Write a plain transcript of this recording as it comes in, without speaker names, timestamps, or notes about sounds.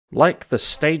Like the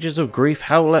stages of grief,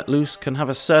 Hell Let Loose can have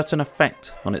a certain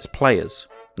effect on its players.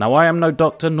 Now, I am no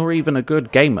doctor nor even a good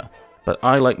gamer, but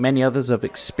I, like many others, have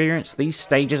experienced these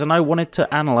stages and I wanted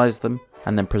to analyse them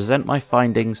and then present my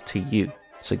findings to you.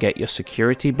 So get your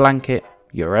security blanket,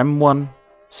 your M1,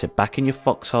 sit back in your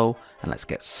foxhole and let's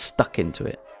get stuck into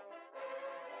it.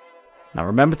 Now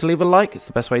remember to leave a like, it's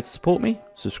the best way to support me,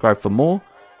 subscribe for more,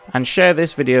 and share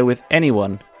this video with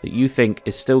anyone that you think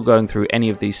is still going through any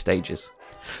of these stages.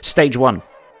 Stage 1.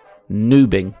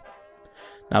 Noobing.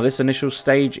 Now this initial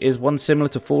stage is one similar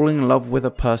to falling in love with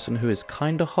a person who is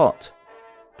kinda hot,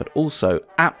 but also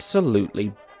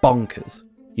absolutely bonkers.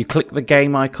 You click the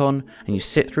game icon and you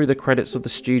sit through the credits of the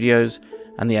studios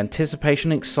and the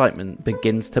anticipation and excitement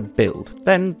begins to build.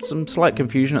 Then some slight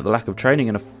confusion at the lack of training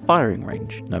in a firing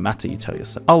range. No matter, you tell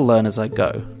yourself, I'll learn as I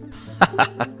go.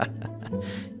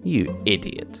 You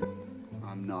idiot.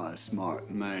 I'm not a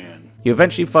smart man. You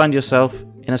eventually find yourself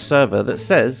in a server that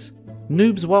says,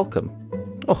 noobs welcome.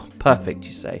 Oh, perfect,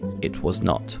 you say. It was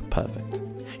not perfect.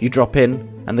 You drop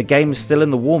in and the game is still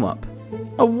in the warm-up.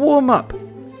 A warm-up!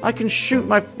 I can shoot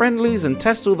my friendlies and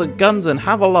test all the guns and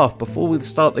have a laugh before we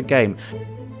start the game.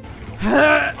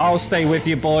 I'll stay with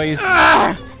you, boys.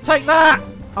 Take that!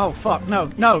 Oh fuck, no,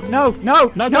 no, no,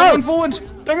 no, No, don't run forward!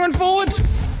 Don't run forward!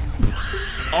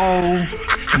 Oh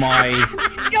my...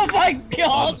 Oh my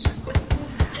god!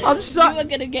 I'm sorry. We're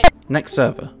gonna get... Next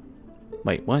server.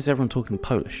 Wait, why is everyone talking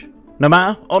Polish? No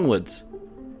matter, onwards.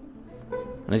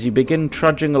 And as you begin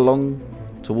trudging along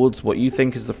towards what you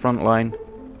think is the front line,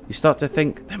 you start to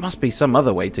think, there must be some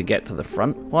other way to get to the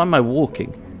front. Why am I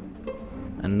walking?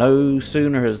 And no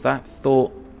sooner has that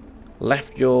thought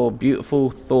left your beautiful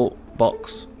thought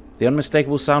box, the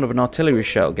unmistakable sound of an artillery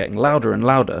shell getting louder and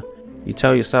louder, you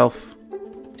tell yourself,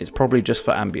 it's probably just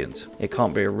for ambience. It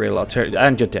can't be a real artillery,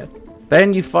 and you're dead.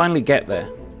 Then you finally get there.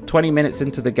 20 minutes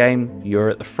into the game, you're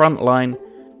at the front line,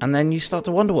 and then you start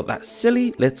to wonder what that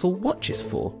silly little watch is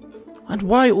for. And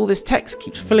why all this text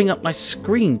keeps filling up my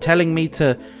screen telling me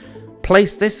to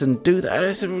place this and do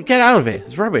that. Get out of it.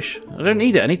 It's rubbish. I don't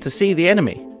need it. I need to see the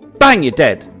enemy. Bang, you're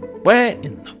dead. Where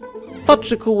in the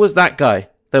fudgicle was that guy?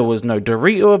 There was no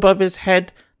Dorito above his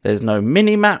head. There's no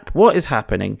mini-map. What is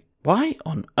happening? Why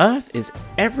on earth is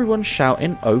everyone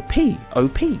shouting OP?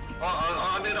 OP.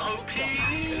 I'm in OP.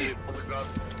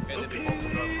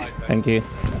 Thank you.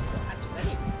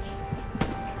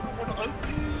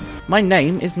 My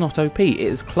name is not OP. It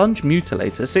is Clunge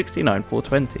Mutilator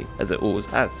 69420, as it always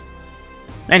has.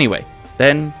 Anyway,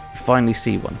 then you finally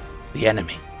see one. The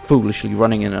enemy. Foolishly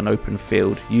running in an open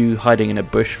field, you hiding in a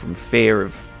bush from fear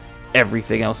of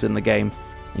everything else in the game,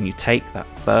 and you take that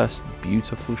first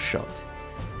beautiful shot.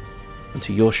 And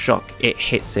to your shock, it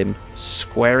hits him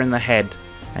square in the head,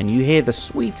 and you hear the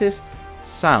sweetest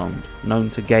sound known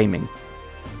to gaming.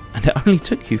 And it only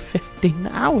took you 15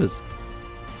 hours.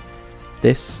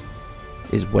 This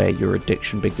is where your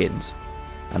addiction begins,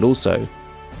 and also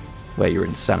where your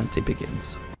insanity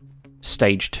begins.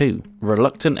 Stage 2.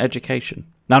 Reluctant education.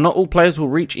 Now, not all players will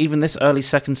reach even this early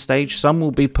second stage. Some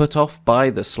will be put off by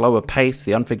the slower pace,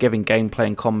 the unforgiving gameplay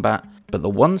and combat, but the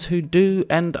ones who do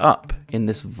end up in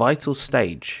this vital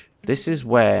stage, this is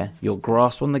where your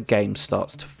grasp on the game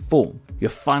starts to form.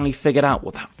 You've finally figured out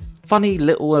what that funny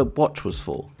little watch was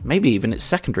for. Maybe even its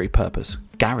secondary purpose,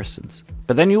 garrisons.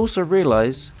 But then you also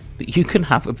realise that you can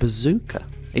have a bazooka.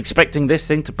 Expecting this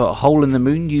thing to put a hole in the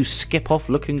moon, you skip off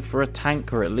looking for a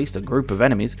tank or at least a group of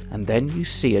enemies, and then you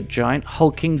see a giant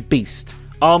hulking beast.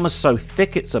 Armour so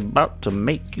thick it's about to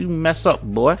make you mess up,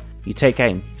 boy. You take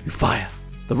aim, you fire.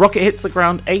 The rocket hits the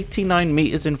ground 89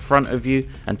 meters in front of you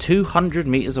and 200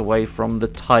 meters away from the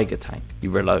Tiger tank. You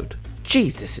reload.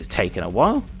 Jeez, this is taking a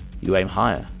while. You aim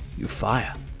higher, you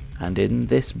fire. And in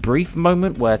this brief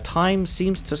moment where time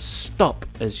seems to stop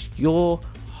as your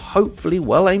hopefully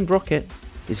well-aimed rocket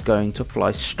is going to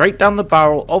fly straight down the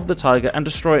barrel of the Tiger and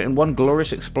destroy it in one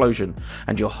glorious explosion,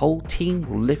 and your whole team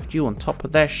will lift you on top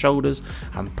of their shoulders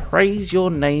and praise your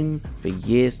name for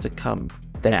years to come.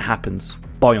 Then it happens.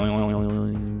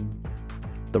 Boing.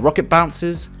 The rocket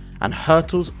bounces and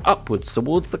hurtles upwards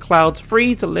towards the clouds,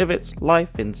 free to live its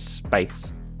life in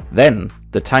space. Then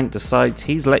the tank decides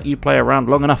he's let you play around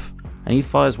long enough, and he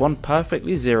fires one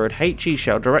perfectly zeroed HE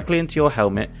shell directly into your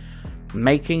helmet,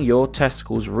 making your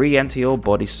testicles re-enter your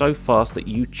body so fast that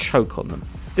you choke on them.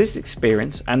 This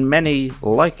experience, and many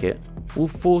like it, will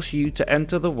force you to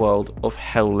enter the world of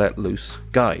Hell Let Loose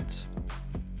guides.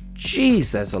 Jeez,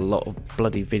 there's a lot of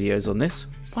bloody videos on this.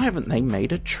 Why haven't they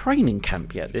made a training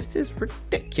camp yet? This is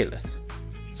ridiculous.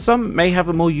 Some may have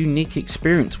a more unique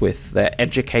experience with their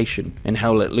education in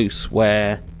Hell Let Loose,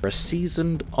 where a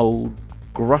seasoned old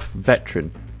gruff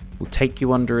veteran will take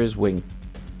you under his wing.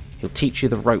 He'll teach you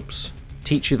the ropes,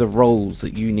 teach you the roles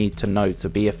that you need to know to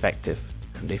be effective.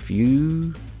 And if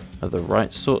you are the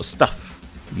right sort of stuff,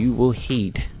 you will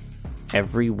heed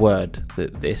every word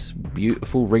that this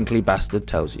beautiful wrinkly bastard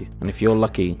tells you. And if you're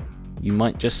lucky, you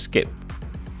might just skip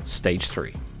stage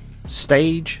 3.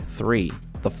 Stage 3,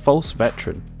 the false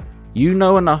veteran. You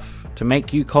know enough to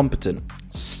make you competent.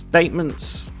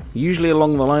 Statements usually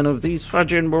along the line of, these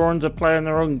fudging morons are playing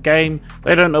their own game,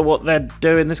 they don't know what they're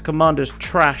doing, this commander's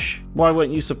trash, why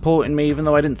weren't you supporting me even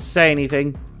though I didn't say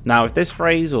anything? Now if this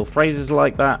phrase or phrases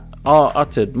like that are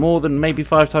uttered more than maybe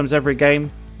 5 times every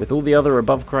game, with all the other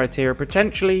above criteria,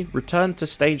 potentially return to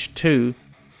stage 2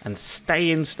 and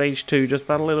stay in stage 2 just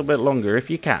that a little bit longer if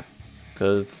you can,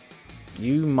 because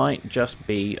you might just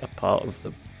be a part of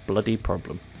the bloody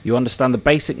problem. You understand the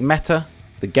basic meta,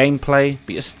 the gameplay,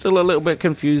 but you're still a little bit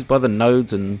confused by the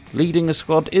nodes, and leading a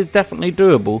squad is definitely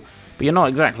doable, but you're not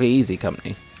exactly easy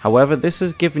company. However, this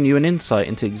has given you an insight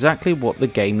into exactly what the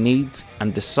game needs,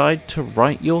 and decide to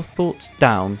write your thoughts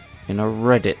down in a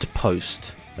Reddit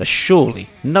post. As surely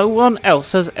no one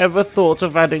else has ever thought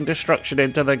of adding destruction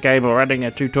into the game or adding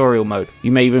a tutorial mode.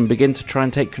 You may even begin to try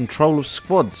and take control of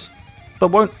squads,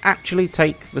 but won't actually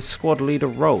take the squad leader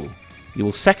role. You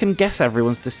will second guess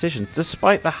everyone's decisions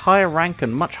despite the higher rank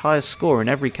and much higher score in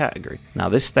every category. Now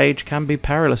this stage can be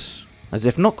perilous, as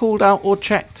if not called out or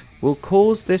checked, will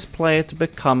cause this player to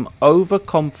become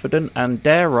overconfident and,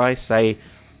 dare I say,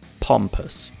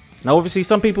 pompous. Now obviously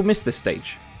some people miss this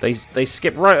stage. They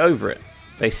skip right over it.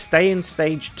 They stay in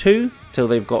stage 2 till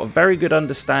they've got a very good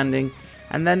understanding,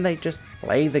 and then they just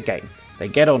play the game. They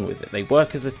get on with it, they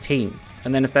work as a team,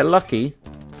 and then if they're lucky,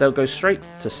 they'll go straight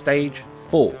to stage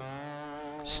 4.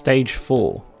 Stage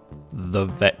 4, the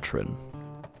veteran.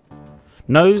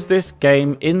 Knows this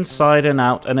game inside and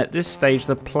out, and at this stage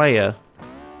the player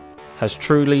has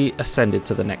truly ascended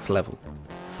to the next level.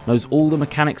 Knows all the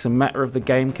mechanics and meta of the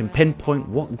game, can pinpoint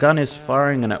what gun is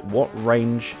firing and at what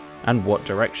range and what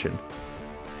direction.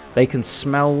 They can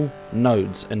smell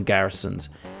nodes and garrisons,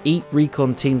 eat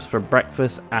recon teams for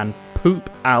breakfast, and poop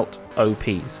out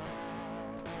OPs.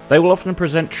 They will often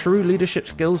present true leadership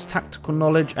skills, tactical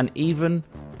knowledge, and even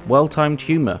well-timed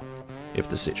humour, if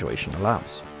the situation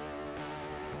allows.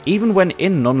 Even when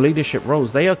in non-leadership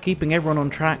roles, they are keeping everyone on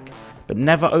track, but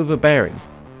never overbearing.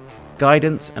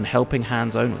 Guidance and helping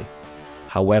hands only.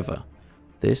 However,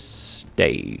 this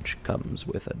stage comes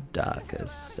with a darker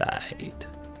side,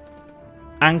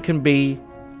 and can be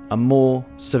a more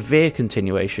severe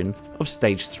continuation of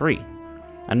stage 3,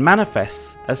 and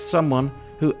manifests as someone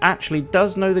who actually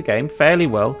does know the game fairly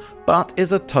well, but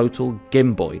is a total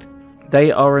gimboid.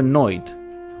 They are annoyed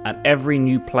at every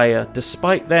new player,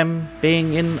 despite them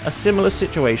being in a similar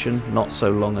situation not so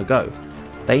long ago.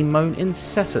 They moan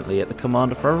incessantly at the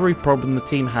commander for every problem the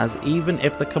team has, even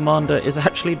if the commander is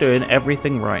actually doing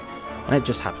everything right, and it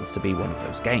just happens to be one of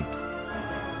those games.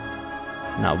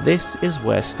 Now this is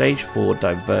where stage 4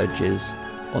 diverges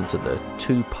onto the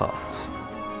 2 paths,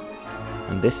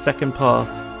 and this second path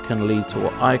can lead to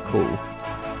what I call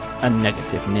a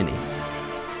negative ninny.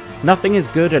 Nothing is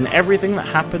good, and everything that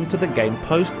happened to the game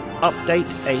post update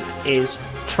 8 is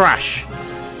trash.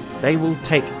 They will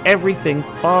take everything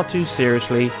far too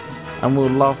seriously and will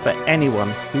laugh at anyone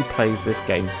who plays this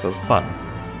game for fun.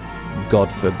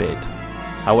 God forbid.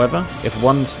 However, if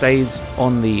one stays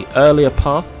on the earlier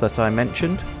path that I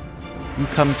mentioned, you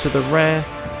come to the rare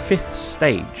 5th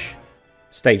stage.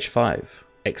 Stage 5,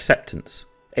 acceptance.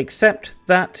 Accept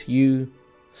that you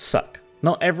suck.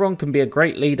 Not everyone can be a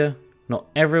great leader. Not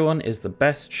everyone is the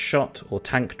best shot or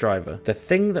tank driver. The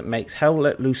thing that makes Hell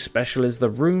Let Loose special is the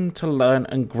room to learn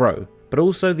and grow, but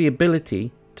also the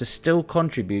ability to still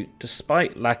contribute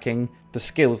despite lacking the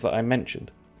skills that I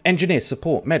mentioned. Engineer,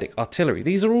 support, medic, artillery,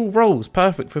 these are all roles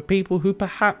perfect for people who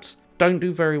perhaps don't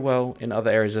do very well in other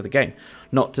areas of the game.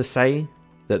 Not to say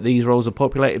that these roles are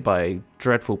populated by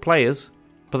dreadful players,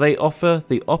 but they offer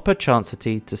the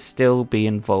opportunity to still be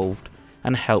involved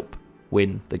and help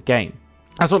win the game.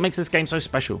 That's what makes this game so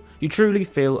special. You truly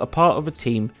feel a part of a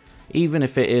team, even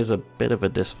if it is a bit of a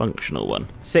dysfunctional one.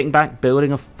 Sitting back,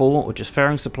 building a fort, or just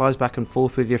ferrying supplies back and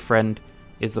forth with your friend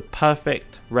is the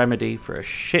perfect remedy for a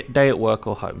shit day at work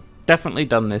or home. Definitely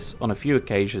done this on a few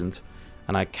occasions,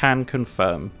 and I can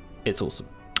confirm it's awesome.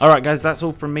 Alright guys, that's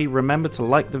all from me. Remember to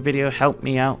like the video, help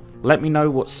me out. Let me know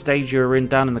what stage you're in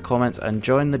down in the comments, and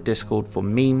join the Discord for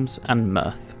memes and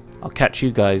mirth. I'll catch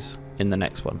you guys in the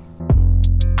next one.